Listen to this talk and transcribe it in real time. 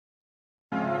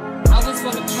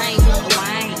just wanna play with the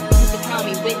wine. You can call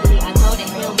me Whitney, I know that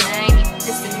he'll name me.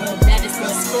 This is the baddest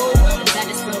in school, the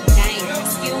baddest in the game.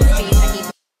 Excuse me, honey.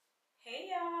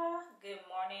 Hey y'all, good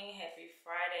morning, happy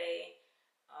Friday.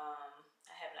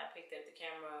 I have not picked up the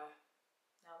camera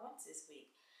once this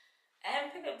week. I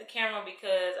haven't picked up the camera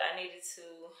because I needed to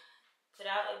put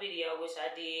out a video, which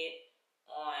I did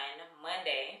on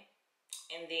Monday,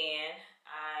 and then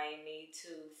I need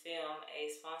to film a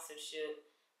sponsorship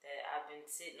that I've been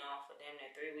sitting on for damn near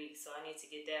 3 weeks, so I need to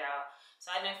get that out. So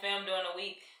I didn't film during the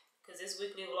week because this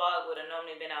weekly vlog would have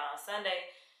normally been out on Sunday,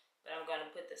 but I'm going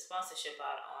to put the sponsorship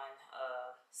out on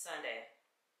Sunday.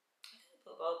 I could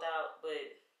put both out,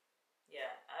 but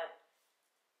yeah.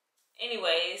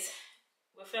 Anyways,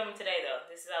 we're filming today though.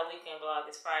 This is our weekend vlog.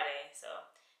 It's Friday, so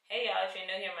hey y'all, if you're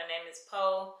new here, my name is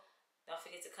Po. Don't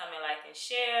forget to comment, like, and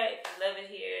share. If you love it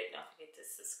here, don't forget to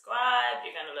subscribe.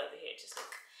 You're gonna love it here. Just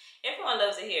look. Everyone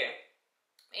loves it here.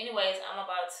 Anyways, I'm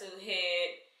about to head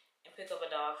and pick up a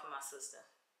dog for my sister.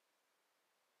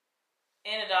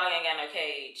 And the dog ain't got no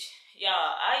cage.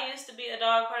 Y'all, I used to be a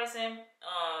dog person.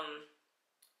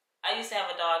 I used to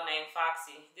have a dog named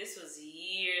Foxy. This was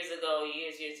years ago,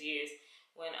 years,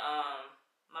 when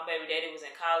my baby daddy was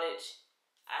in college.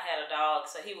 I had a dog,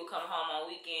 so he would come home on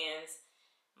weekends.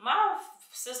 My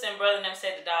sister and brother and them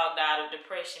said the dog died of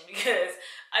depression because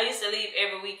I used to leave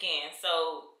every weekend.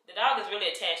 So the dog is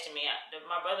really attached to me. I don't even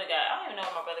know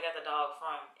where my brother got the dog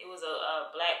from. It was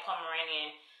a black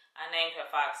Pomeranian. I named her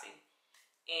Foxy.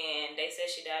 And they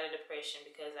said she died of depression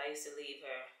because I used to leave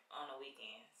her on the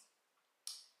weekends.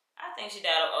 I think she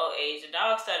died of old age. The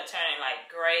dog started turning like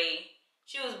gray.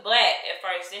 She was black at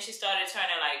first. Then she started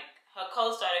turning like, her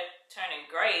coat started turning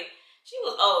gray. She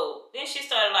was old. Then she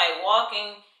started like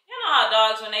walking. You know how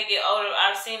dogs, when they get older,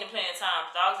 I've seen it plenty of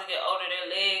times. Dogs that get older,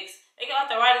 their legs, they get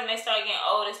arthritis and they start getting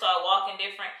old. They start walking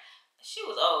different. She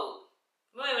was old.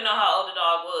 We don't even know how old the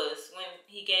dog was when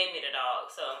he gave me the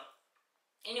dog. So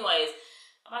anyways,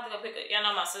 I'm about to go pick up, y'all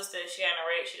know my sister, she got in a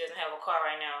wreck. She doesn't have a car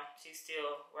right now. She's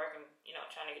still working,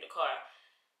 trying to get a car.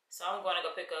 So I'm going to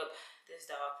go pick up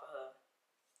this dog for her.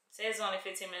 It says it's only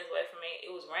 15 minutes away from me.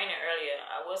 It was raining earlier.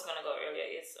 I was going to go earlier.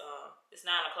 It's 9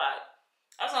 o'clock.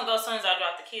 I was going to go as soon as I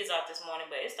dropped the kids off this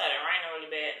morning, but it started raining really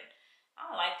bad. And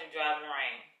I don't like to drive in the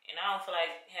rain. And I don't feel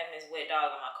like having this wet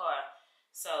dog in my car.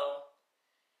 So,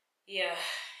 yeah,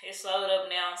 it's slowed up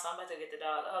now. So I'm about to get the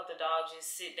dog. I hope the dog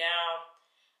just sit down.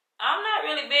 I'm not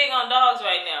really big on dogs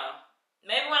right now.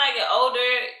 Maybe when I get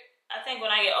older, I think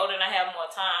when I get older and I have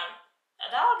more time, a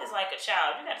dog is like a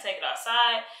child. You got to take it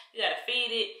outside. You got to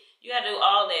feed it. You got to do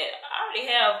all that. I already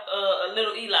have a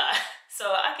little Eli,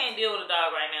 so I can't deal with a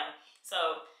dog right now. So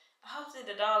I hope that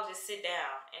the dog just sit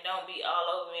down and don't be all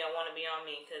over me or want to be on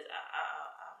me, because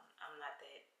I'm not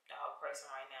that dog person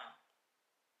right now.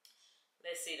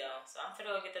 Let's see though. So I'm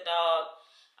finna go get the dog.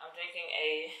 I'm drinking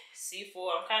a C4.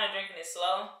 I'm kind of drinking it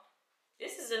slow.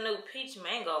 This is a new peach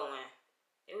mango one.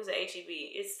 It was an HEB.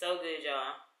 It's so good,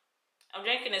 y'all. I'm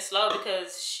drinking it slow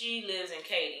because she lives in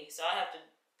Katy. So I have to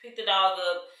pick the dog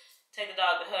up, take the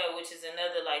dog to her, which is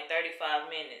another like 35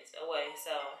 minutes away.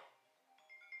 So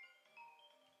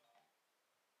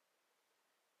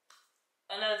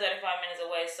another 35 minutes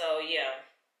away. So yeah,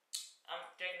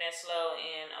 I'm drinking that slow,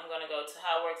 and I'm going to go to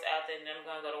how it works out there, and then I'm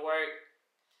going to go to work.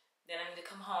 Then I need to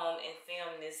come home and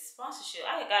film this sponsorship.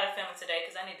 I got to film it today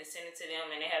because I need to send it to them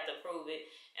and they have to approve it.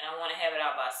 And I want to have it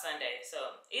out by Sunday.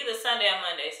 So either Sunday or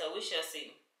Monday. So we shall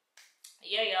see.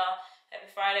 Yeah, y'all. Happy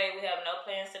Friday. We have no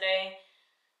plans today.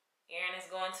 Erin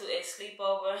is going to a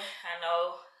sleepover. I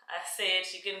know I said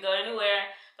she couldn't go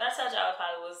anywhere, but I told y'all I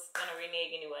probably was going to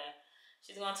renege anyway.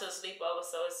 She's going to a sleepover,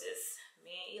 so it's just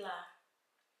me and Eli.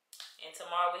 And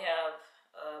tomorrow we have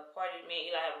a party. Me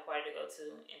and Eli have a party to go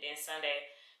to. And then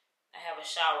Sunday, I have a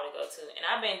shower to go to. And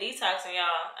I've been detoxing,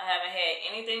 y'all. I haven't had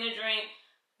anything to drink.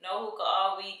 No hookah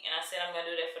all week. And I said I'm going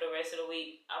to do that for the rest of the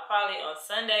week. I'll probably on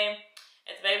Sunday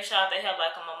at the baby shop, they have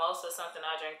like a mimosa or something.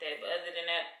 I'll drink that. But other than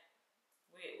that,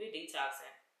 we're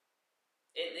detoxing.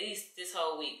 At least this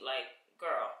whole week. Like,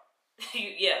 girl.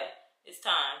 Yeah, it's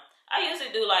time. I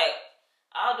usually do like,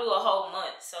 I'll do a whole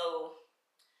month. So,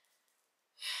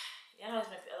 y'all know it's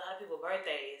been a lot of people's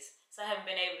birthdays. So I haven't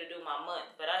been able to do my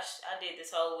month, but I did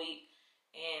this whole week.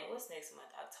 And what's next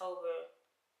month? October.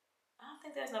 I don't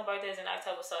think there's no birthdays in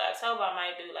October. So October I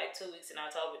might do like 2 weeks in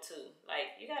October too.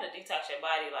 Like, you gotta detox your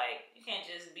body. Like, you can't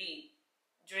just be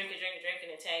drinking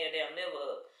and tearing your damn liver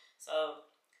up. So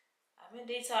I've been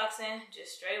detoxing,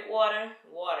 just straight water.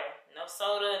 No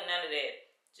soda, none of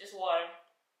that. Just water.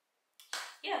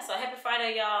 Yeah, so happy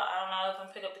Friday, y'all. I don't know if I'm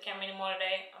gonna pick up the camera anymore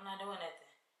today. I'm not doing nothing.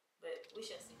 But we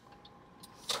shall see.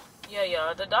 Yeah,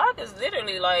 y'all, the dog is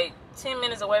literally like 10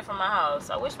 minutes away from my house.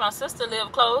 I wish my sister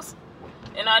lived close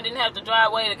and I didn't have to drive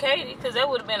away to Katy, because that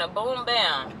would have been a boom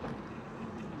bam.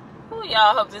 Ooh,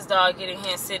 y'all, hope this dog get in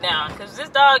here and sit down, because this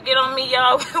dog get on me,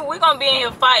 y'all, we're going to be in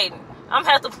here fighting. I'm going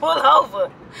to have to pull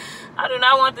over. I do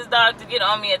not want this dog to get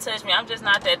on me and touch me. I'm just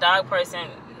not that dog person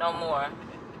no more.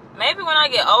 Maybe when I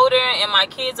get older and my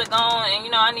kids are gone and,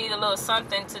 you know, I need a little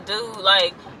something to do,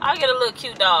 like, I'll get a little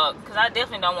cute dog, because I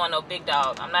definitely don't want no big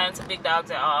dog. I'm not into big dogs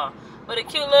at all. But a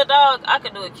cute little dog, I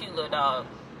could do a cute little dog.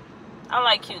 I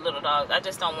like cute little dogs. I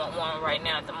just don't want one right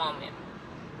now at the moment.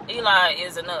 Eli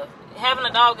is enough. Having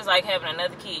a dog is like having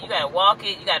another kid. You gotta walk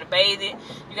it, you gotta bathe it,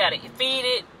 you gotta feed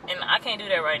it, and I can't do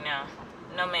that right now.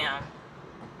 No, ma'am.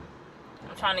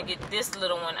 I'm trying to get this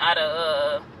little one out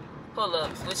of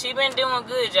pull-ups, but she been doing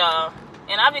good, y'all.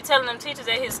 And I be telling them teachers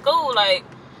at his school, like,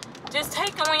 just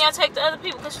take him when y'all take the other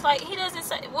people, because she's like, he doesn't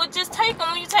say, well, just take him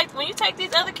when you take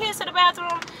these other kids to the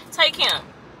bathroom. Take him.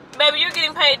 Baby, you're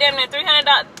getting paid damn near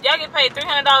 $300. Y'all get paid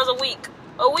 $300 a week.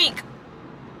 A week.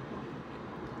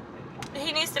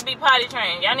 He needs to be potty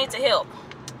trained. Y'all need to help.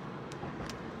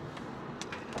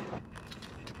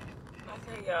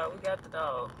 Okay, y'all, we got the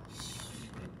dog.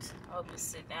 Shoot. Oh,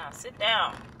 just sit down. Sit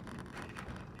down.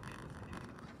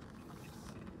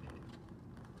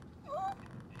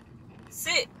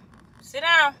 Sit. Sit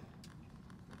down.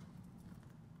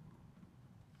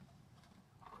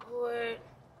 Lord.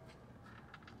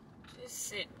 Just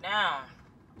sit down.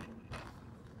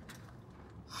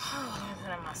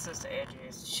 Let my sister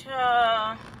address.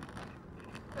 Child.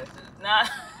 This is not.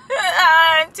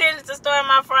 I intended to start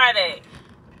my Friday.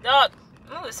 Dog.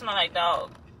 Ooh, it smells like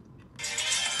dog.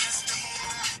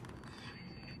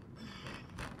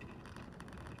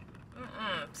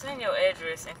 Send your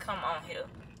address and come on here.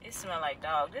 It smells like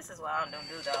dog. This is why I don't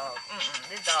do dog.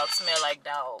 This dog smell like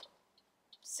dog.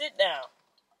 Sit down.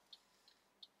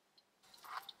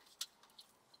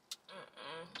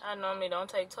 I normally don't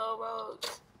take toll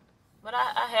roads, but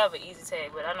I have an easy tag,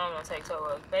 but I normally don't take toll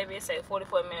roads. Baby, it say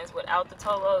 44 minutes without the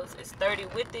toll roads. It's 30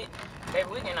 with it. Baby,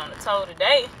 we getting on the toll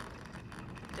today.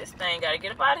 This thing gotta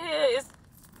get up out of here. It's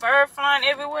fur flying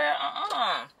everywhere.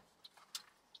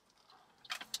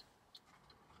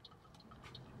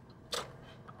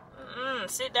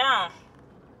 Sit down.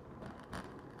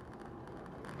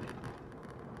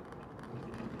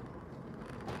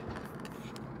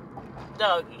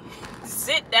 Doggy.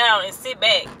 Sit down and sit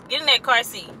back. Get in that car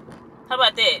seat. How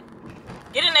about that?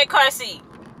 Get in that car seat.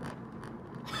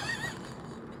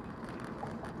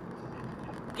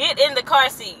 Get in the car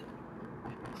seat.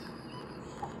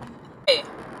 Hey,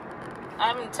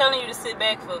 I've been telling you to sit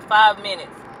back for 5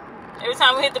 minutes. Every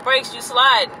time we hit the brakes, you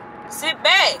slide. Sit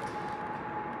back.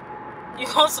 You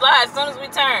gonna slide as soon as we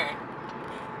turn.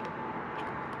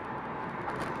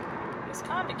 It's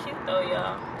kind of cute though,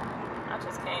 y'all. I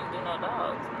just can't do no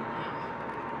dogs.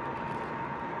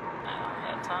 I don't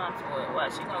have time for it.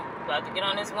 Watch, you about to get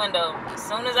on this window. As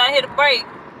soon as I hit a brake,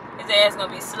 his ass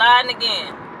gonna be sliding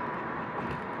again.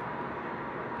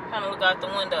 Trying to look out the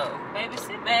window. Baby,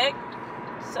 sit back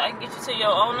so I can get you to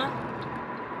your owner.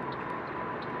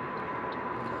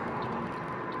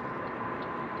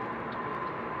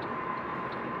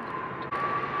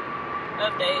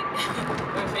 Update.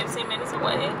 We're 15 minutes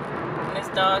away, and this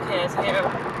dog has hair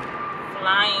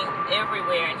flying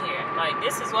everywhere in here. Like,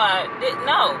 this is why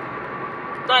no.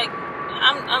 Like,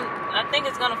 I think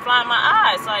it's gonna fly in my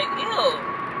eyes. Like, ew.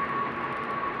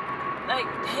 Like,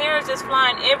 hair is just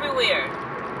flying everywhere.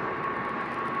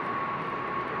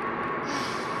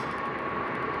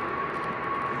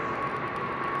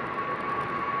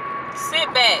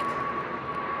 Sit back.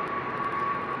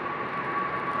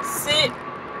 Sit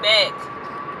back.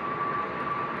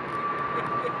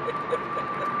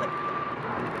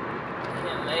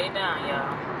 Lay down,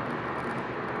 y'all.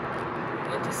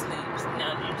 Went to sleep.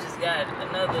 Now you just got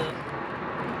another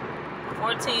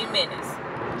 14 minutes.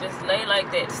 Just lay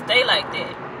like that. Stay like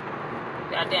that.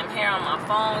 Goddamn hair on my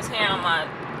phones, hair on my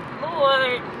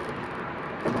Lord.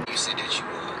 You said that you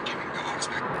were giving dogs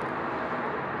back.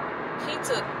 He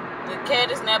took the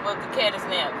caddis nap of the caddis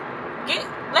nap.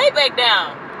 Lay back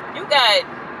down. You got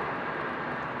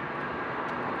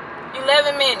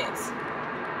 11 minutes.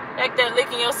 Back there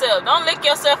licking yourself. Don't lick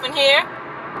yourself in here.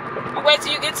 You wait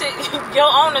till you get to your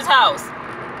owner's house.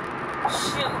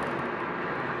 Shoot.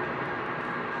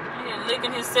 He's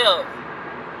licking himself.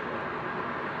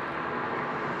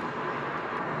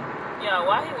 Y'all,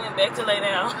 why he went back to lay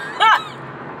down?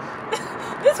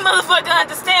 This motherfucker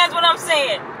understands what I'm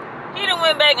saying. He done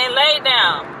went back and laid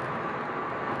down.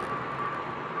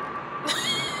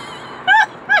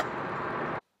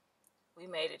 We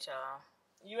made it, y'all.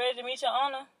 You ready to meet your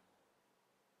owner?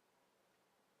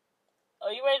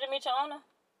 you ready to meet your owner?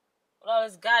 With all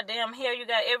this goddamn hair you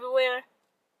got everywhere?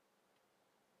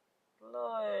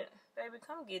 Lord, baby,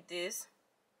 come get this.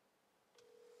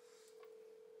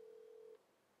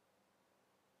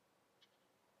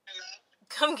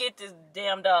 Come get this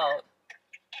damn dog.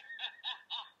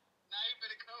 Now you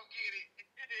better come get it.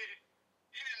 Get it,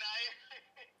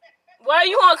 Naya. Why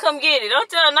you want to come get it? Don't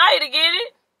tell Naya to get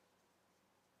it.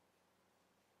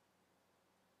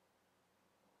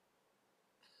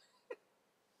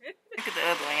 Look at the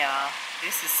other one, y'all.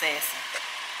 This is Sassy.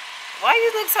 Why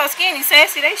you look so skinny,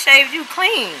 Sassy? They shaved you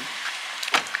clean.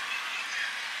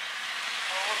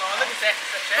 Hold on, look at that.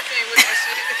 That thing with that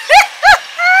shit.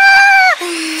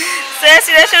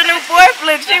 Sassy, that's your new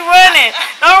boyfriend. Look, she running.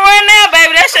 Don't run now,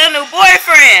 baby. That's your new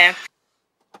boyfriend.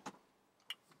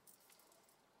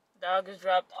 Dog is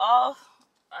dropped off.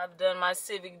 I've done my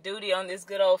civic duty on this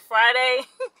good old Friday.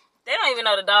 They don't even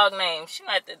know the dog name. She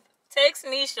might have to text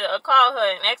Nisha or call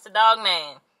her and ask the dog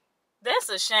name. That's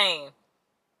a shame.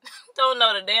 Don't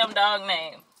know the damn dog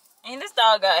name. And this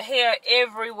dog got hair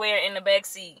everywhere in the back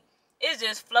seat. It's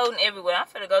just floating everywhere. I'm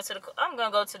gonna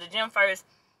go to the gym first,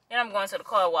 then I'm going to the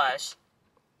car wash.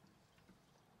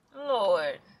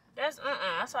 Lord, that's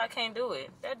why I can't do it.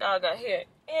 That dog got hair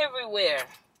everywhere.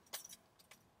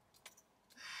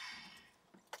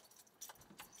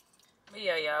 But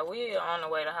yeah, y'all, we are on the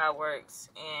way to Hot Works,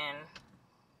 and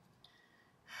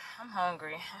I'm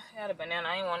hungry. I had a banana.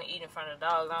 I didn't want to eat in front of the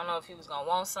dogs. I don't know if he was going to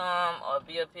want some or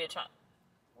be up here trying.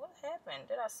 What happened?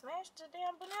 Did I smash the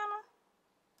damn banana?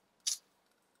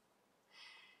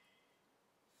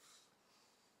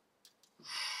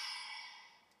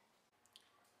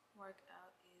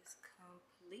 Workout is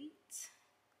complete.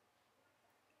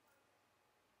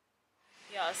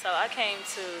 Y'all, so I came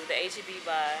to the H-E-B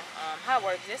by Hot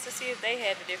Works just to see if they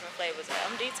had the different flavors.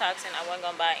 I'm detoxing. I wasn't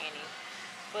going to buy any.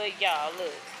 But y'all,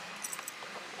 look.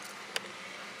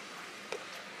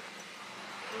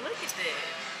 Look at that.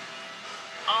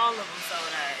 All of them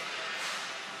sold out.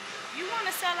 You want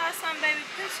to sell out something, baby?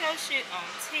 Put your shit on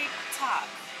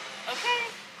TikTok. Okay?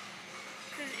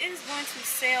 Because it's going to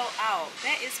sell out.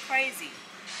 That is crazy.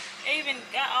 They even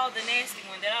got all the nasty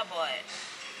one that I bought.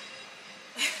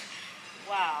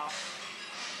 Wow.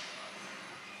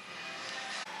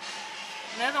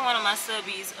 Another one of my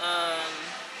subbies,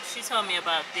 she told me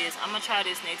about this. I'm gonna try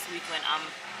this next week when I'm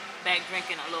back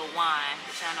drinking a little wine.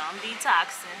 But y'all know I'm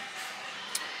detoxing.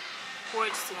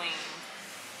 Porch swing.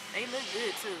 They look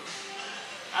good too.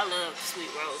 I love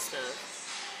sweet rose stuff.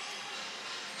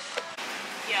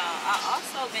 Y'all, I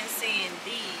also been seeing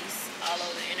these all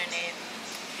over the internet.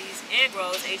 These egg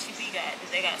rolls H-E-B got.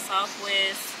 They got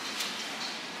Southwest,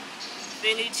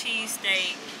 Philly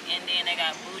cheesesteak, and then they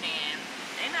got boudin.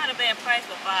 They're not a bad price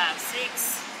for 5, 6,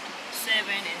 7,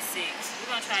 and 6.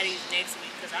 We're gonna try these next week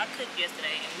because I cooked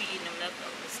yesterday and we eating them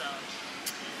leftovers. So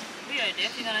we are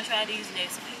definitely gonna try these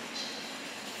next week,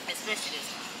 especially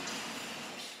this one.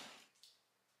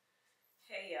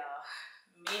 Hey y'all,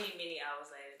 many hours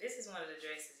later. This is one of the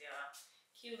dresses, y'all.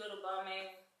 Cute little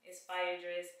balmain. It's fire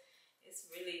dress. It's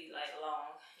really like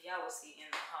long. Y'all will see in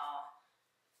the haul.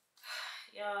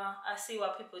 Y'all, I see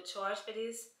why people charge for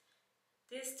this.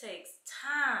 This takes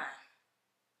time.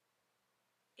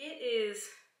 It is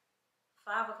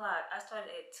 5 o'clock. I started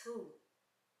at 2.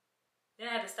 Then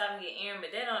I had to stop and get Aaron,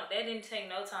 but that didn't take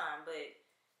no time. But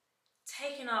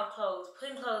taking off clothes,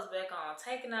 putting clothes back on,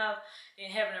 taking off,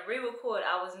 and having to re-record.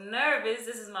 I was nervous.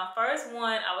 This is my first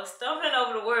one. I was stumbling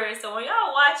over the words. So when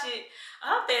y'all watch it, I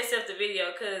hope they accept the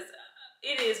video because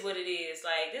it is what it is.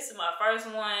 Like, this is my first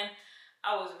one.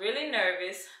 I was really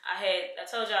nervous. I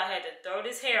told y'all I had to throw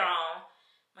this hair on.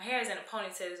 My hair is in a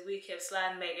ponytail. This wig kept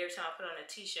sliding back every time I put on a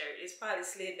t-shirt. It's probably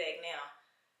slid back now.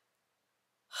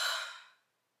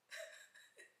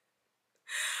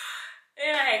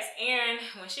 Then I asked Erin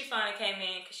when she finally came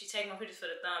in, because she taking my pictures for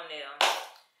the thumbnail.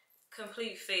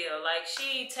 Complete fail. Like,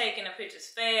 she taking the pictures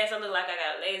fast. I look like I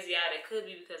got lazy out. It could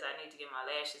be because I need to get my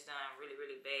lashes done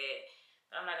really bad.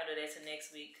 But I'm not gonna do that till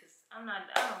next week because I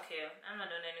don't care. I'm not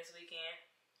doing that this weekend.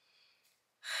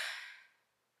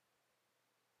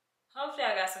 Hopefully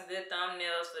I got some good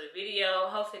thumbnails for the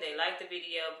video. Hopefully they like the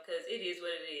video because it is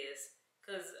what it is.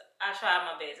 Because I tried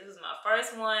my best. This was my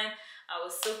first one. I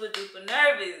was super duper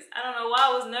nervous. I don't know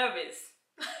why I was nervous.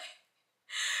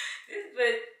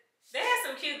 But they had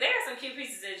some cute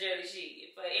pieces at Jelly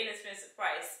Sheet for an inexpensive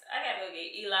price. I gotta go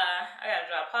get Eli. I gotta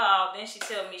drop her off. Then she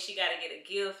told me she gotta get a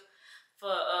gift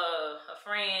for a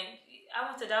friend. I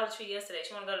went to Dollar Tree yesterday.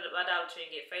 She wanna go to my Dollar Tree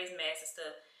and get face masks and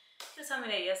stuff. She told me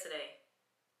that yesterday.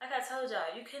 Like I told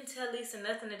y'all, you couldn't tell Lisa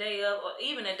nothing the day of or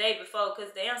even the day before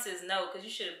because the answer is no, because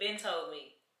you should have been told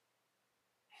me.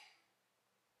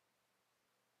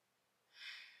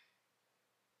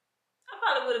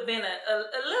 have been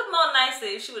a little more nicer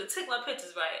if she would have took my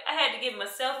pictures right. I had to get my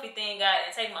selfie thing out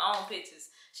and take my own pictures.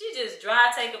 She just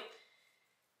dry take a...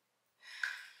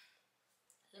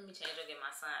 Let me change or get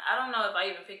my son. I don't know if I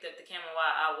even picked up the camera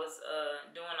while I was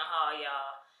doing the haul,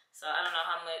 y'all. So I don't know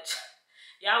how much.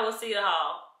 Y'all will see the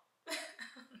haul.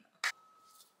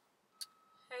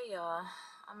 Hey y'all,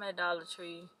 I'm at Dollar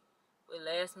Tree with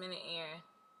last minute errand.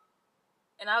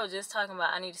 And I was just talking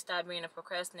about I need to stop being a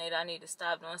procrastinator. I need to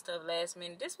stop doing stuff last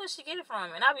minute. This is where she get it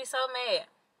from. And I be so mad.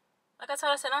 Like I told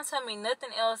her, I said, don't tell me nothing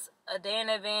else a day in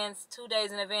advance, 2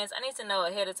 days in advance. I need to know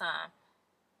ahead of time.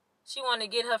 She wanted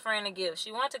to get her friend a gift.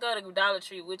 She wanted to go to Dollar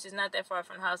Tree, which is not that far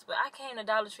from the house. But I came to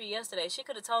Dollar Tree yesterday. She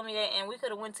could have told me that and we could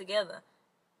have went together.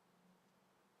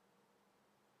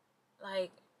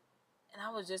 Like, and I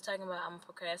was just talking about I'm a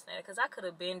procrastinator because I could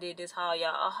have been did this haul,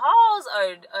 y'all. Hauls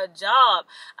are a job.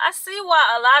 I see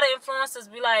why a lot of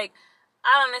influencers be like,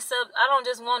 I don't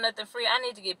just want nothing free. I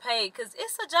need to get paid because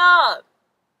it's a job.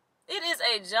 It is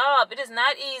a job. It is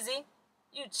not easy.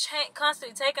 You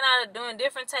constantly taking out and doing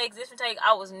different takes.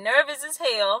 I was nervous as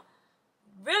hell.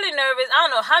 Really nervous. I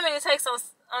don't know how many takes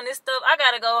on this stuff. I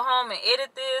got to go home and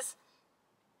edit this.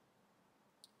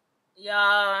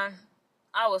 Y'all,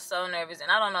 I was so nervous.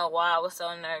 And I don't know why I was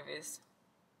so nervous.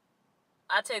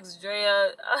 I text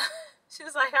Drea. She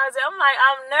was like, how's it? I'm like,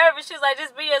 I'm nervous. She was like,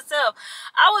 just be yourself.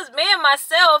 I was being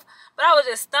myself, but I was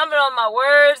just stumbling on my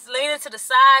words, leaning to the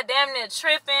side, damn near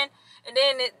tripping. And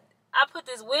then I put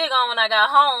this wig on when I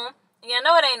got home. And I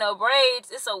know it ain't no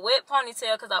braids. It's a wet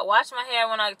ponytail because I washed my hair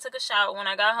when I took a shower when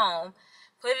I got home.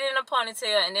 Put it in a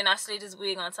ponytail, and then I slid this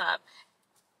wig on top.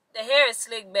 The hair is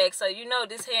slicked back, so you know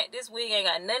this wig ain't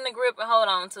got nothing to grip and hold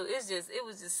on to. It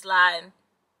was just sliding.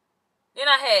 Then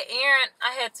I had Aaron.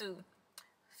 I had to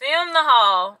film the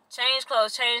haul, change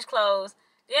clothes.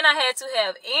 Then I had to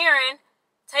have Aaron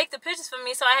take the pictures for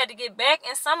me, so I had to get back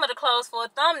in some of the clothes for a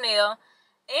thumbnail.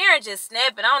 Aaron just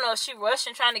snapping. I don't know if she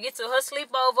rushing trying to get to her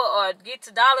sleepover or get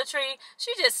to Dollar Tree.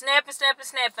 She just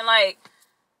snapping like.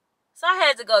 So I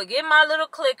had to go get my little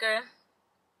clicker.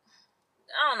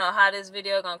 I don't know how this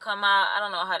video gonna come out. I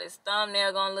don't know how this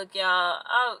thumbnail gonna look, y'all.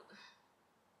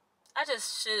 I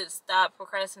just should stop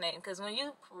procrastinating, because when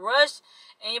you rush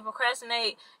and you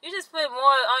procrastinate, you just put more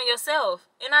on yourself.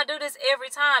 And I do this every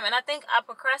time, and I think I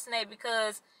procrastinate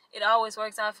because it always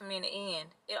works out for me in the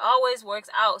end. It always works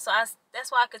out, so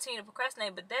that's why I continue to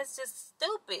procrastinate, but that's just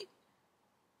stupid.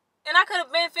 And I could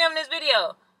have been filming this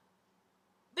video.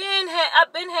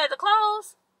 I've been had the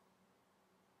clothes.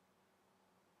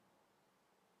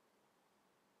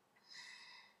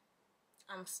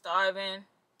 I'm starving.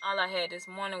 All I had this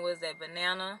morning was that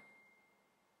banana.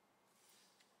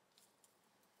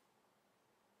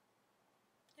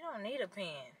 You don't need a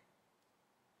pen.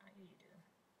 Oh, you do.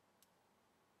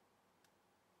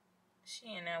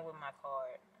 She in there with my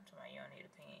card. I'm talking about you don't need a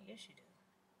pen. Yes, you do.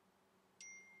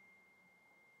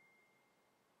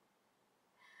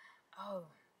 Oh,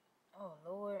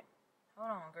 Lord. Hold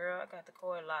on, girl. I got the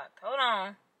cord locked. Hold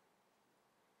on.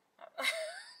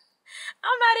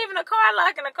 I'm not even a card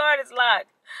lock and the card is locked.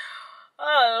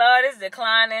 Oh, Lord, it's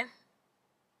declining.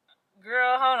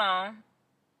 Girl, hold on.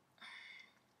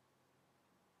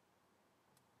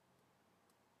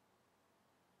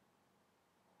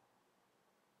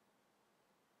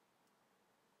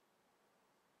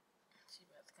 She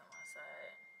about to come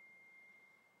outside.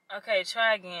 Okay,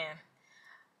 try again.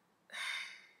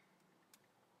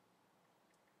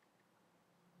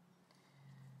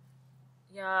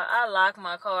 Y'all, I lock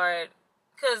my card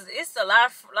because it's a lot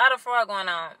of fraud going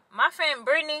on. My friend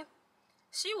Brittany,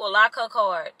 she will lock her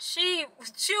card. She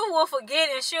will forget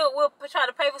and will try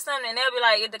to pay for something and they'll be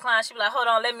like, it declined. She'll be like, hold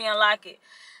on, let me unlock it.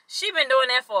 She been doing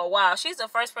that for a while. She's the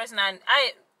first person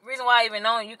reason why I even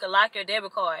know you can lock your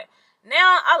debit card.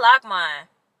 Now I lock mine.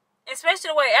 Especially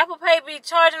the way Apple Pay be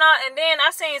charging out. And then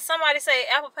I seen somebody say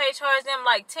Apple Pay charged them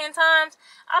like 10 times.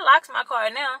 I locks my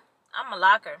card now. I'm a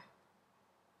locker.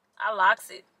 I locks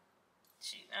it.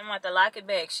 I'm about to lock it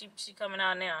back. She coming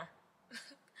out now.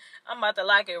 I'm about to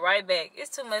lock it right back. It's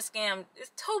too much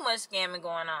scamming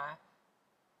going on.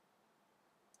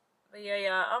 But yeah,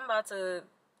 y'all, I'm about to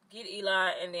get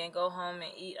Eli and then go home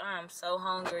and eat. I'm so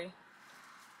hungry.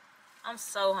 I'm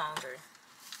so hungry.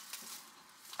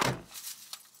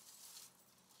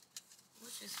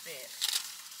 What you spent?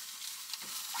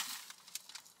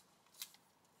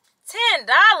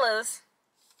 $10?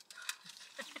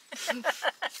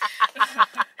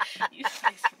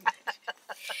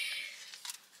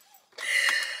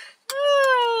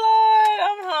 Oh, Lord,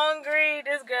 I'm hungry.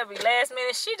 This girl be last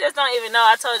minute. She just don't even know.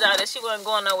 I told y'all that she wasn't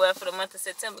going nowhere for the month of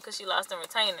September because she lost them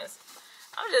retainers.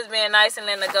 I'm just being nice and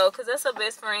letting her go because that's her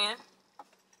best friend.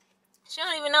 She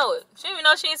don't even know it. She don't even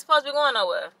know she ain't supposed to be going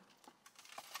nowhere.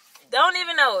 Don't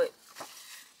even know it.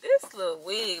 This little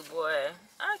wig, boy.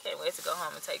 I can't wait to go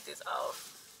home and take this off.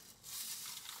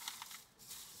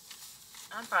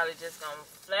 I'm probably just going to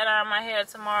flat iron my hair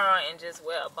tomorrow and just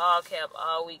wear a ball cap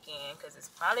all weekend because it's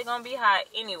probably going to be hot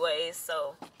anyways.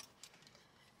 So,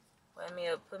 put me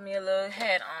a little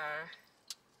hat on.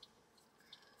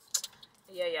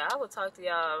 Yeah, I will talk to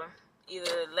y'all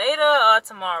either later or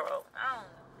tomorrow. I don't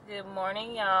know. Good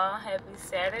morning, y'all. Happy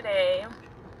Saturday.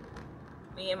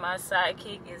 Me and my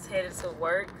sidekick is headed to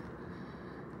work.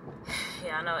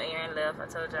 Yeah, I know Erin left. I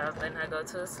told y'all I was letting her go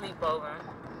to a sleepover.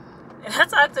 And I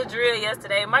talked to Drill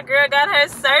yesterday. My girl got her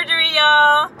surgery,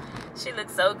 y'all. She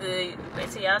looks so good.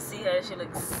 Wait till y'all see her. She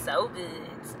looks so good.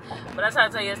 But I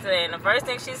talked to her yesterday, and the first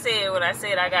thing she said when I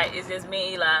said it's just me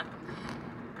and Eli.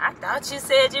 I thought you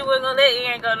said you weren't going to let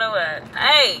Erin go nowhere.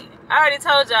 Hey, I already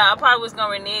told y'all I probably was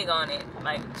going to renege on it.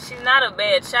 Like, she's not a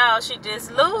bad child. She just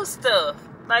lose stuff.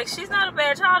 Like, she's not a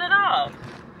bad child at all.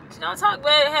 She don't talk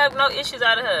bad and have no issues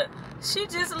out of her. She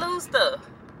just lose stuff.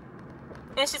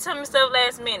 And she told me stuff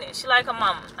last minute. She like her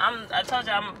mama. I told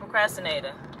you I'm a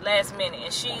procrastinator. Last minute.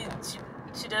 And she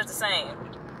does the same.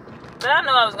 But I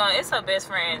know I was going. It's her best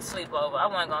friend's sleepover. I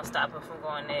wasn't going to stop her from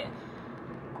going there.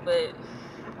 But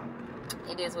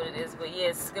it is what it is. But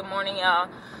yes, good morning, y'all.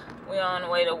 We're on the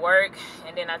way to work.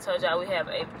 And then I told y'all we have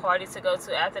a party to go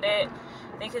to after that. I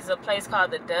think it's a place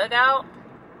called the Dugout.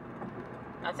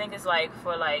 I think it's like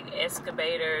for like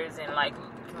excavators and like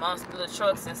monster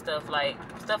trucks and stuff like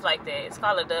that. It's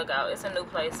called a Dugout. It's a new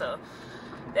place, so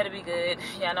that'll be good.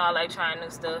 Yeah, I know I like trying new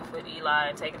stuff with Eli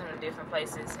and taking him to different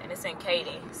places, and it's in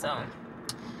Katy, so I'm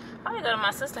gonna go to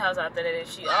my sister's house after that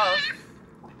if she off,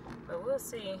 but we'll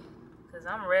see, because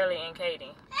I'm rarely in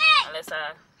Katy unless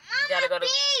I gotta go to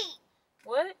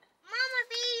what? Mama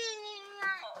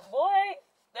bee. Boy,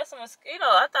 that's a mosquito.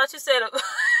 I thought you said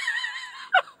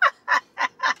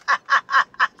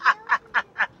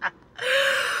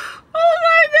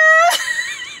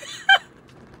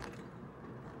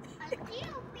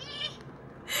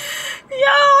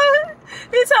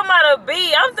a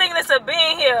bee. I'm thinking it's a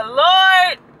bee in here.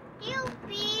 Lord.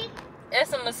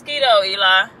 That's a mosquito,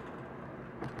 Eli.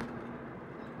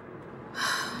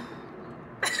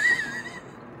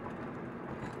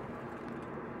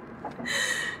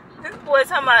 This boy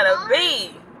talking about a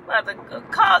bee. About to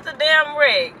call the damn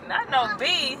rig. Not no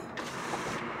bee.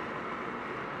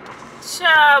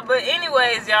 Child, but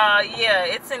anyways, y'all, yeah,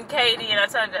 it's in Katy, and I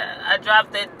told you I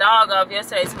dropped that dog off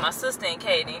yesterday to my sister in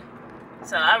Katy.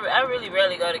 So I really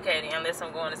rarely go to Katy unless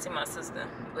I'm going to see my sister.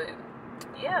 But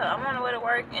yeah, I'm on the way to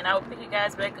work, and I will pick you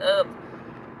guys back up.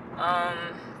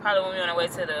 Probably when we're on the way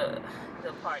to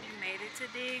the party. We made it to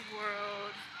Dig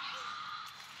World,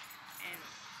 and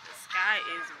the sky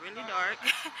is really dark.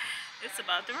 It's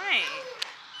about to rain.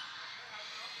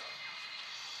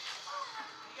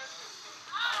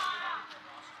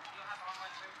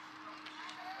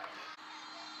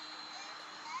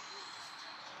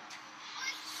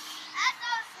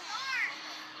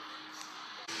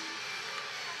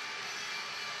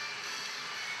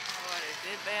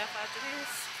 Good bath after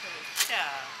this.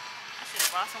 Child, I should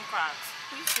have brought some Crocs.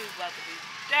 These shoes about to be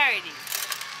dirty.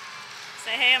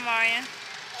 Say hey, Marian.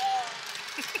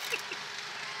 Hey.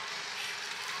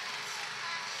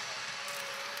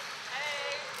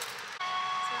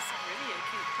 So it's really a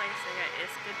cute place. They got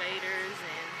excavators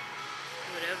and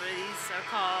whatever these are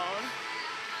called.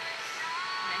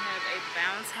 And they have a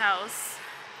bounce house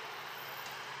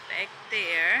back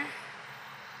there.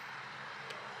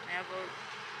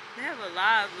 They have a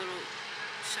live little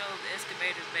show of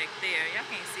excavators back there. Y'all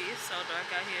can't see, it's so dark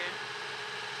out here.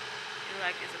 It looks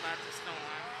like it's about to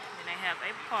storm. Then they have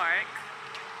a park,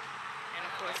 and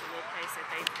of course a little place that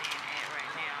they playing at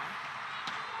right now.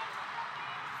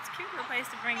 It's a cute little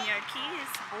place to bring your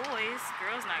kids, boys.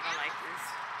 Girls not gonna like this.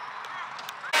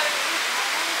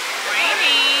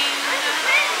 Raining. They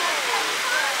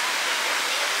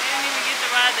didn't even get to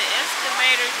ride the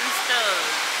excavators and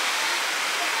stuff.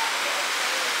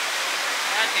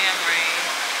 Goddamn rain.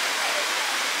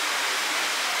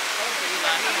 Hopefully he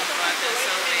don't go out there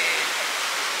so bad.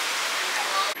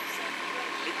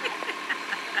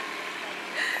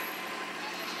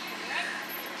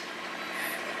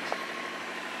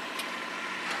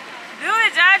 Do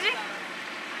it, Jaji.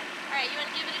 Alright, you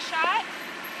want to give it a shot?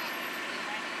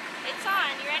 It's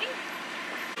on. You ready? You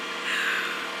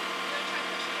want to try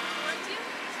pushing it towards you?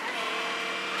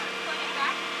 Pull it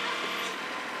back.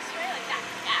 Straight like that.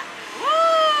 Yeah.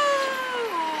 Woo!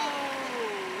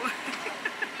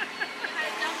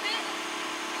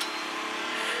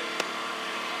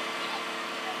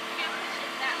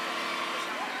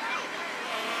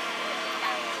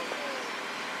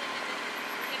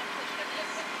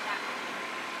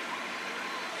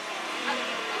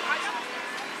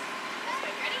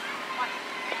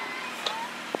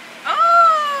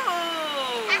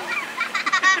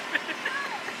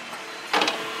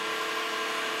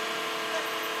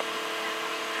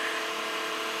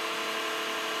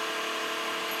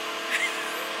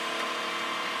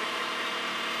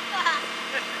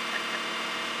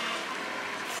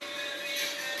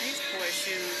 wear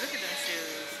shoes. Look at them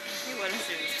shoes. He wore them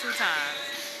shoes 2 times.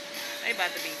 They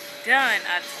about to be done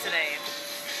out today.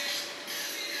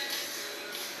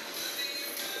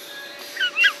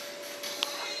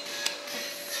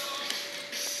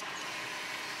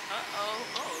 Uh-oh.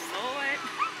 Oh, Lord.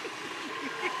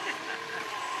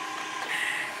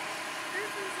 This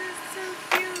is just too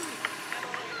cute.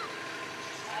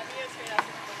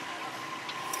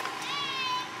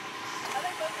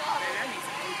 Baby, I need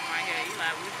some movement right here. You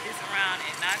like whip this around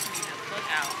and knock me the fuck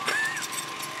out.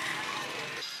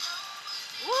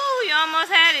 Woo, you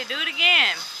almost had it. Do it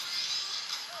again.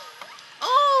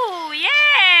 Ooh,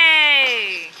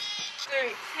 yay!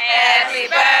 Happy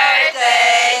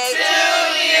birthday to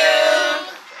you.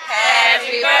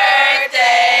 Happy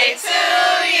birthday to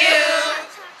you.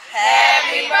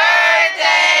 Happy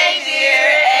birthday,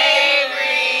 dear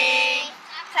Avery.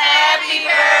 Happy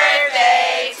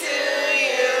birthday to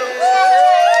you.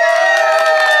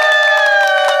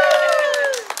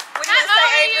 What did you say,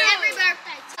 Avery? Happy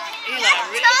birthday. Eli,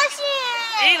 really?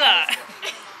 Eli.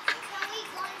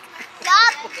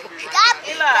 Stop.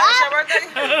 Eli, it's your birthday? That's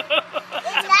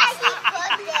his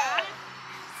birthday.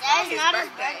 That's not his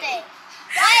birthday.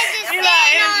 Why is it Eli,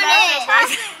 staying it's on not it? your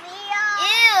birthday.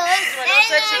 Ew, it's Don't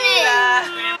touch it, staying on it.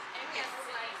 Eli.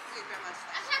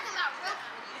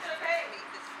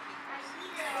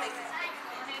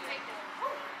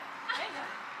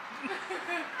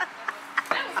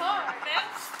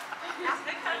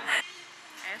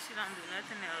 Ashley don't do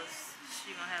nothing else.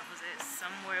 She gonna have us at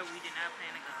somewhere we did not plan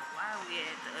to go. Why are we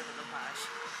at the other location?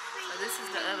 So this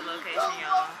is the other location,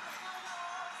 y'all.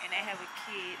 And they have a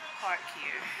kid park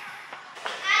here.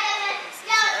 This is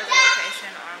the other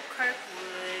location on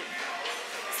Kirkwood.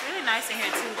 It's really nice in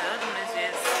here too. The other one is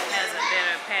just has a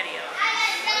better patio.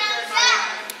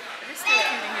 But it's still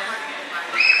cute in here.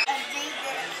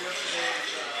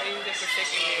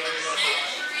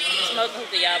 Smoke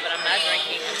hookah, y'all, but I'm not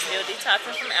drinking. I'm still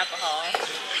detoxing from alcohol.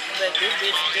 But this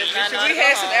bitch does not know how to If we go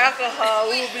had some home. alcohol,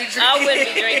 we would be drinking. I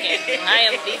wouldn't be drinking. I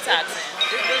am detoxing.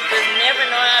 This bitch does never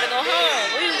know how to go home.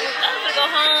 I'm gonna go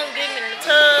home, get in the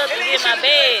tub, and get in my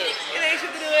bed. It ain't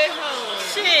shit to do at home.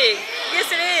 Shit.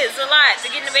 Yes, it is. A lot to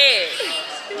get in the bed.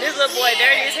 This little boy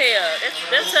dirty as hell.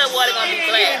 That tub water gonna be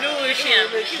flat. Look at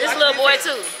him. This little boy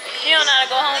too. He don't know how to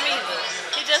go home either.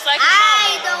 He just like his I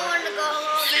mama. don't want to go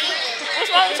home. What's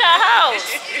wrong with y'all house?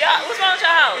 What's wrong with y'all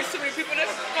house? There's too many people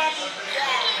that's popping.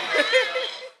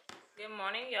 Good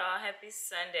morning, y'all. Happy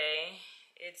Sunday.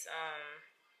 It's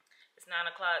 9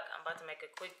 o'clock. I'm about to make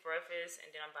a quick breakfast and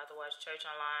then I'm about to watch church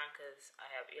online because I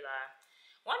have Eli.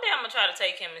 One day I'm gonna try to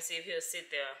take him and see if he'll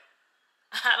sit there.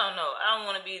 I don't know. I don't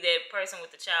want to be that person with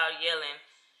the child yelling,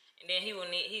 and then he gonna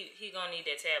need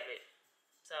that tablet.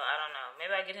 So I don't know.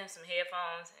 Maybe I get him some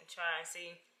headphones and try and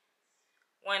see.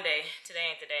 One day, today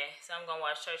ain't the day, so I'm gonna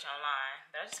watch church online.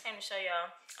 But I just came to show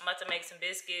y'all. I'm about to make some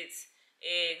biscuits,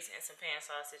 eggs, and some pan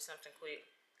sausage, something quick.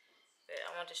 But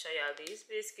I want to show y'all these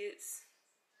biscuits.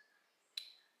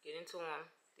 Get into them.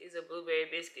 These are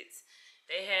blueberry biscuits.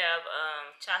 They have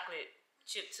chocolate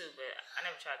chip too, but I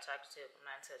never tried chocolate chip. I'm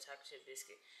not into a chocolate chip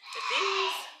biscuit. But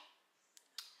these,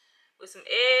 with some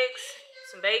eggs,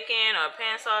 some bacon, or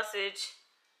pan sausage,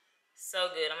 so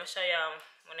good. I'm gonna show y'all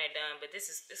when they're done, but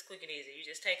it's quick and easy. You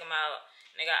just take them out,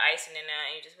 and they got icing in there,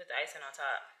 and you just put the icing on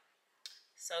top.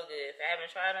 So good. If I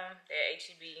haven't tried them, they're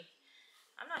HEB.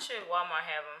 I'm not sure if Walmart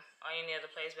have them or any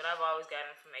other place, but I've always gotten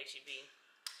them from HEB.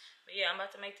 But yeah, I'm about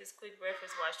to make this quick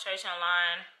breakfast, watch church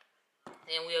online.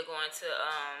 Then we are going to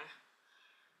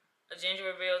a ginger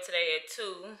reveal today at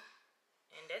 2,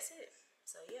 and that's it.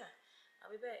 So yeah, I'll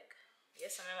be back.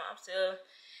 Yes, I'm still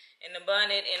in the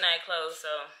bonnet and night clothes,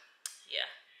 so yeah.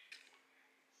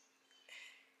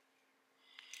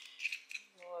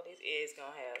 Oh, these eggs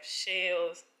gonna have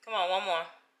shells. Come on, one more.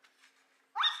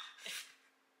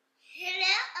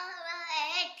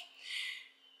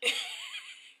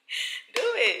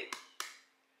 Do it.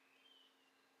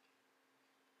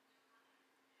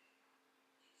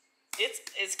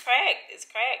 It's cracked. It's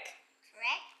cracked.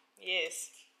 Correct? Yes.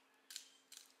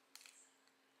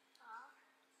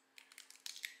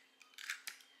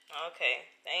 Okay.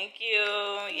 Thank you.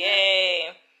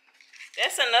 Yay.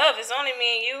 That's enough. It's only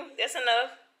me and you. That's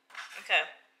enough. Okay.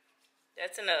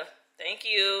 That's enough. Thank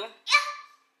you.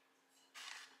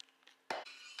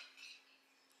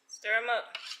 Stir them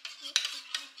up.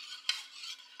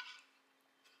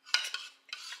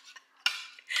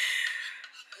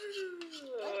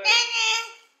 Lord.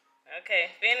 Okay,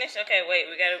 finish? Okay, wait,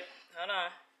 we gotta, hold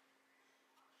on.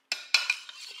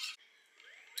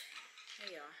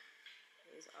 Hey, y'all.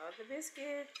 Here's all the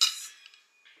biscuits.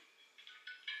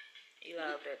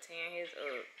 Eli up there tearing his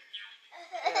up.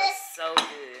 Feels so good.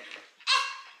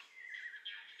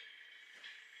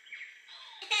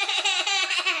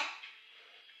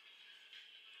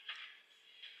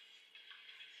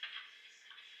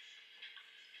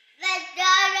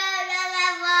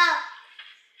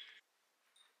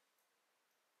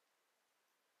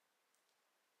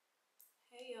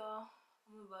 Hey y'all,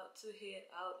 I'm about to head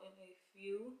out in a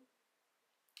few.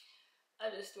 I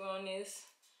just threw on this.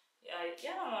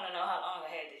 Y'all don't want to know how long I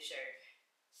had this shirt.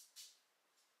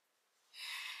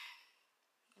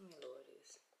 Let me lower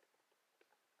this.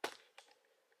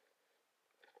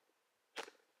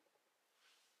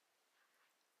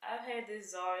 I've had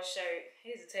this Zara shirt.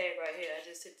 Here's the tag right here. I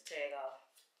just took the tag off.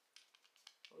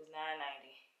 It was $9.90.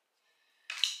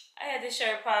 I had this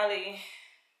shirt probably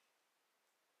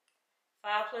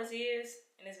 5+ years,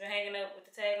 and it's been hanging up with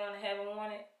the tag on and haven't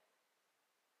worn it.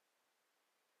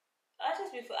 I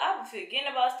be forgetting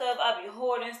about stuff. I be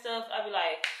hoarding stuff. I be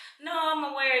like, no, I'm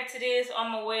gonna wear it to this. Or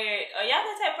I'm gonna wear it. Or y'all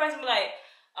the type of person be like,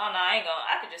 oh no, I ain't gonna.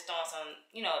 I could just throw on some,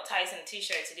 tights and a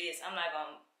t-shirt to this. I'm not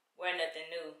gonna wear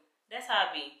nothing new. That's how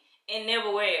I be, and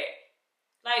never wear it.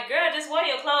 Like, girl, just wear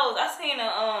your clothes. I seen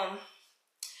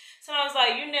somebody was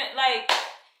like,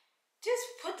 just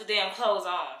put the damn clothes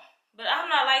on. But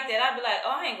I'm not like that. I be like,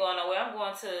 oh, I ain't going nowhere. I'm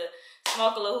going to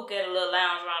smoke a little hookah at a little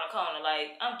lounge around the corner.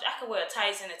 Like, I could wear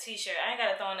tights and a t-shirt. I ain't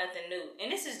got to throw on nothing new.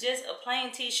 And this is just a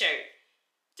plain t-shirt.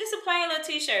 Just a plain little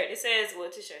t-shirt. It says,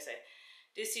 what t-shirt say?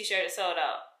 This t-shirt is sold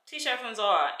out. T-shirt from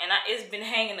Zara. And it's been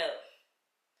hanging up.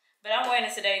 But I'm wearing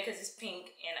it today because it's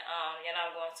pink. And,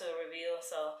 I'm going to a reveal.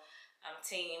 So, I'm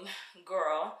team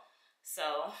girl.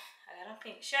 So, I got on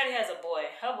pink. She already has a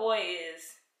boy. Her boy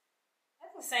is...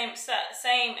 the same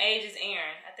age as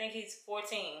Aaron. I think he's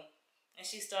 14. And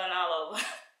she's starting all over.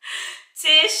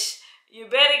 Tish, you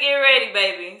better get ready,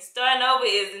 baby. Starting over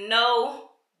is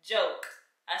no joke.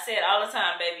 I say it all the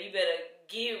time, baby. You better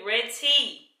get ready.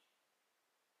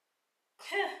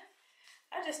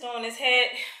 I just threw on this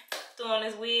hat, threw on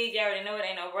this wig. You already know it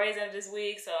ain't no braids under this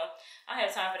wig, so I don't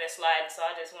have time for that sliding, so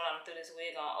I just went on through this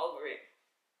wig on over it.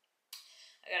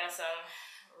 I got on some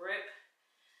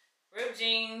ripped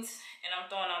jeans, and I'm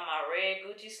throwing on my red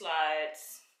Gucci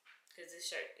slides, because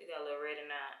this shirt, it got a little red in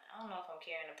it. I don't know if I'm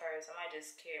carrying a purse. I might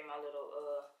just carry my little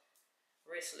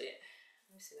wristlet.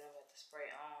 Let me see what I'm about to spray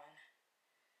on.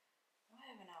 Why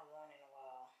haven't I worn in a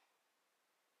while?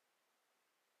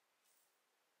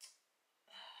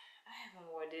 I haven't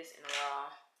worn this in a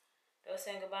while.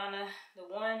 Dolce & Gabbana,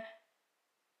 the one.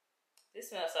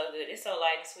 This smells so good. It's so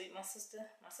light and sweet. My sister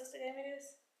gave me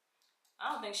this.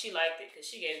 I don't think she liked it because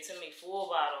she gave it to me full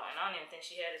bottle, and I don't even think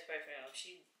she had this perfume.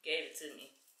 She gave it to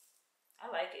me. I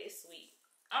like it. It's sweet.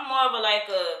 I'm more of a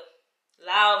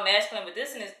loud masculine, but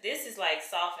this is like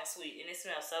soft and sweet, and it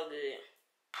smells so good.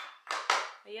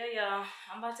 But yeah, y'all,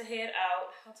 I'm about to head out.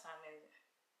 What time is it?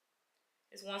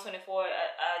 It's 1:24.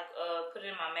 I put it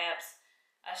in my maps.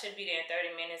 I should be there in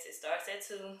 30 minutes. It starts at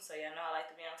 2, so y'all know I like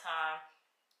to be on time.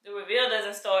 The reveal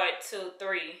doesn't start till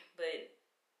 3, but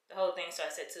the whole thing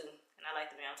starts at 2. And I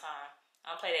like to be on time.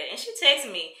 I don't play that. And she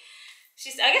texted me.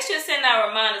 I guess she was sending out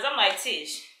reminders. I'm like,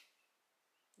 Tish,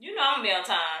 you know I'm gonna be on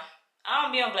time. I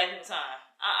don't be on Black people time.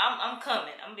 I'm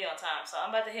coming. I'm gonna be on time. So I'm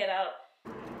about to head out.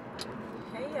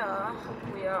 Hey y'all.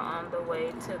 We are on the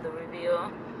way to the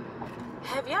reveal.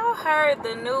 Have y'all heard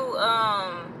the new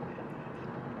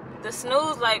the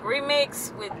Snooze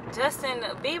remix with Justin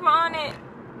Bieber on it?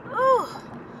 Ooh.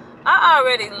 I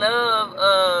already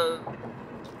love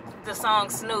the song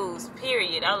Snooze,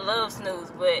 period. I love Snooze,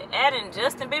 but adding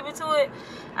Justin Bieber to it,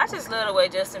 I just love the way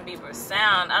Justin Bieber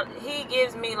sound. He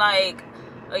gives me like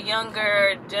a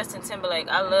younger Justin Timberlake.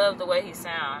 I love the way he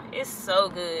sound. It's so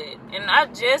good. And I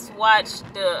just watched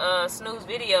the Snooze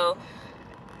video.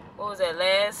 What was that,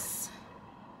 last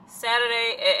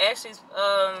Saturday at Ashley's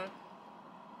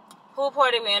pool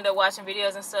party? We ended up watching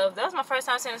videos and stuff. That was my first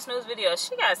time seeing a Snooze video.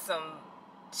 She got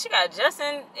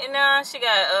Justin in there. She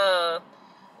got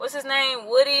what's his name?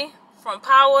 Woody from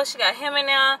Power. She got him in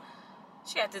there.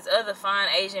 She got this other fine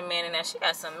Asian man in there. She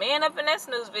got some men up in that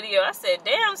Snooze video. I said,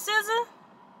 damn, SZA.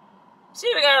 She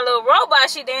even got a little robot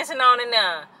she dancing on in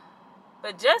there.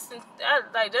 But Justin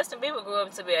Bieber grew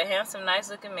up to be a handsome, nice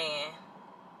looking man.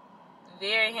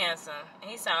 Very handsome.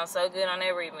 And he sounds so good on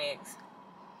that remix.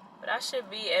 But I should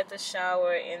be at the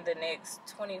shower in the next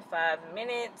 25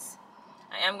 minutes.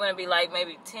 I am going to be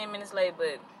maybe 10 minutes late,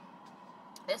 but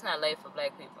it's not late for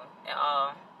Black people at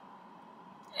all.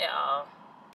 At all.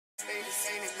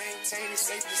 Maintain it,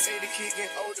 safe to say the kid get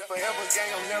older. Forever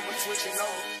gang, I'm never switching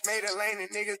over. Made a lane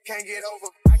and niggas can't get over.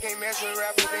 I can't mess with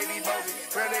rappers, they be bogus.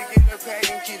 Rather get the pack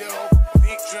and keep it open.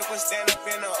 Big dripper stand up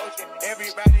in the ocean.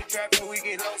 Everybody trapping, we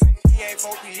get open. He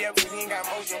left, but he ain't got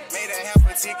motion. Made a half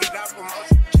a ticket, not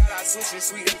promotion. Shout out sushi,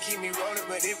 sweet, and keep me rolling.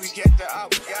 But if we get the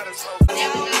out, we gotta smoke.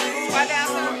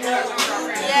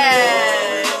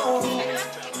 Yes.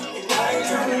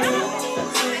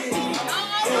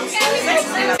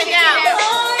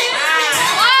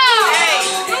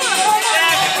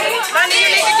 Honey, you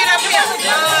need to get up here.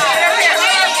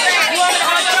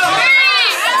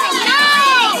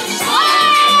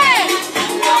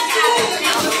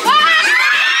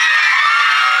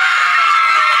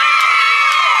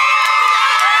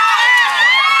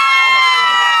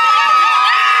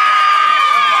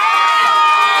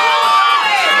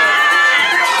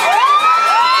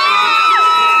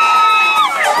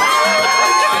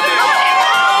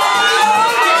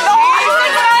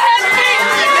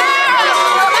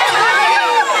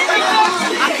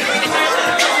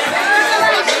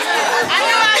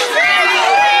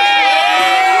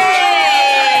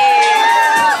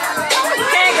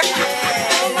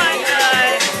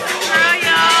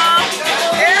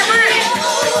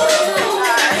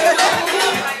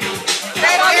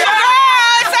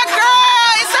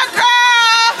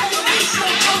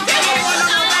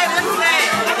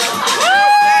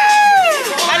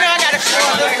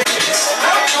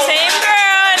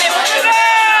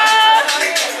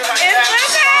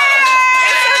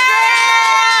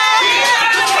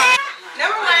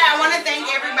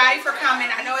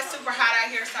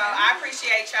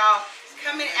 Y'all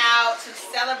coming out to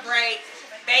celebrate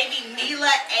baby Mila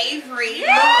Avery.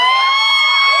 Yeah.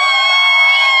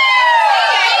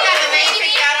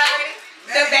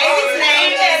 The baby's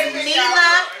name is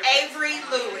Mila Avery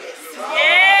Lewis.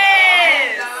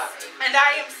 Yes. And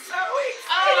I am so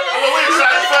excited. We're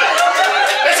excited for you.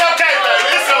 It's okay,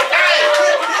 baby. It's okay.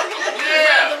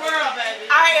 Yeah.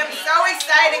 I am so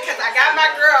excited because I got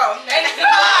my girl. Thank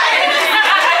God.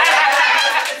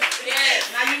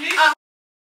 Yes. Now you need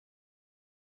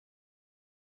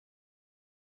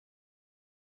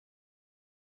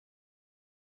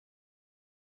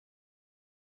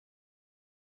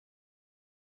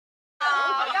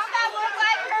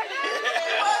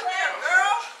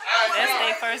That's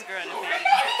their first girl in the family.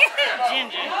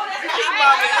 Ginger.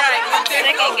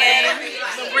 Second game.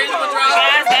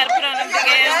 Guys gotta put on them big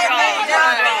ass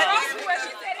drawers.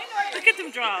 Look at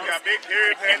them drawers. Got big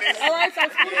period panties.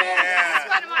 Yeah.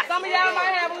 Some of y'all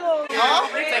might have a little. Look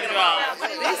at the drawers.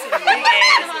 These some big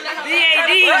ass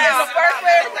BADs.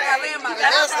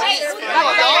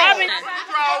 Robin.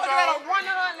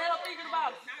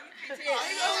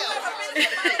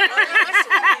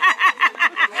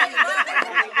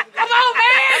 Come on,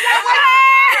 man!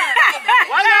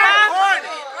 Why y'all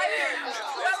recording?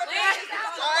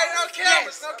 All right, no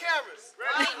cameras, no cameras.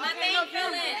 Ready? My thing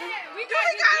feeling. We got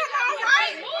it all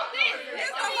right.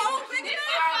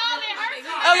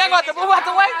 Oh, y'all got to move out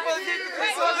the way for it.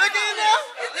 So look at it now.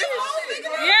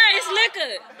 Yeah, it's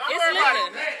liquor. It's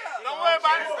liquor. Don't worry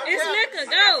about it. It's liquor.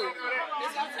 Go.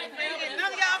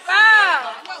 5,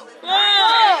 4,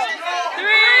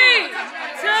 3,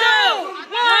 2,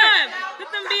 1. Put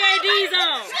them BADs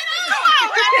on.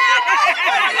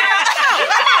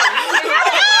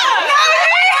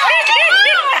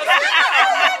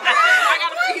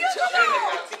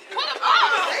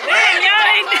 Damn, y'all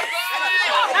ain't.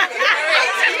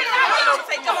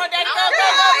 Come on, Daddy, go, go,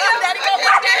 go. Daddy, go,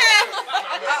 go, Daddy.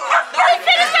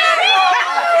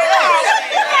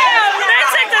 They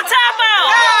took the top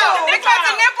off. Because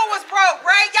the nipple was broke,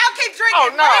 right? Y'all keep drinking. Oh,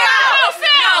 no. Y'all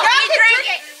keep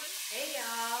drinking. Hey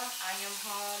y'all, I am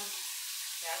home.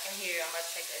 Y'all can hear I'm about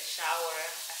to take a shower.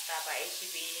 I stopped by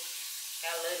HEB,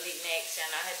 got a little bit next, and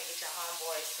I had to get your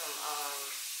homeboy some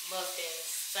muffins,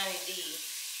 Sunny D.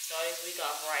 Start this week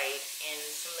off right, and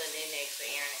some little knickknacks for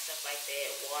Aaron and stuff like that,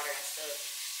 water and stuff.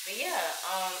 But yeah,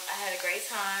 I had a great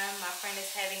time. My friend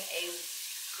is having a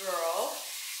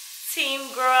team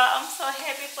girl. I'm so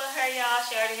happy for her, y'all.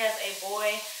 She already has a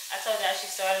boy. I told y'all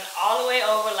she's starting all the way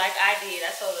over like I did.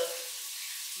 I told her,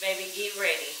 baby, get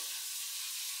ready.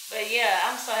 But yeah,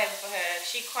 I'm so happy for her.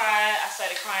 She cried. I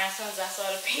started crying as soon as I saw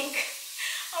the pink.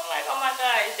 I'm like, oh my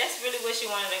God, that's really what she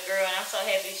wanted, a girl. And I'm so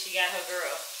happy she got her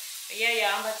girl. But yeah,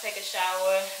 y'all, I'm about to take a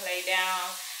shower, lay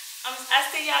down. I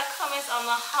see y'all comments on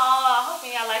the haul. I hope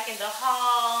y'all liking the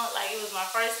haul. Like, it was my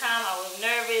first time. I was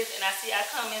nervous. And I see y'all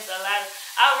comments a lot.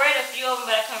 I read a few of them,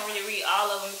 but I couldn't really read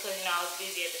all of them because, you know, I was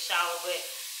busy at the shower. But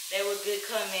they were good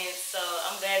comments. So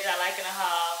I'm glad y'all liking the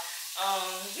haul.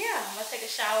 Yeah, I'm gonna take a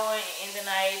shower and end the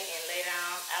night and lay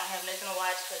down. I don't have nothing to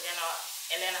watch because, you know,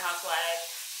 Atlanta Housewives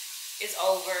is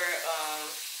over.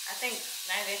 I think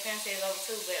 90 Day Fiancé is over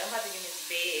too, but I'm about to get in this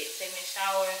bed, take me a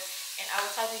shower, and I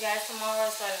will talk to you guys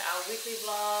tomorrow starting our weekly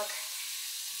vlog.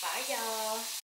 Bye, y'all.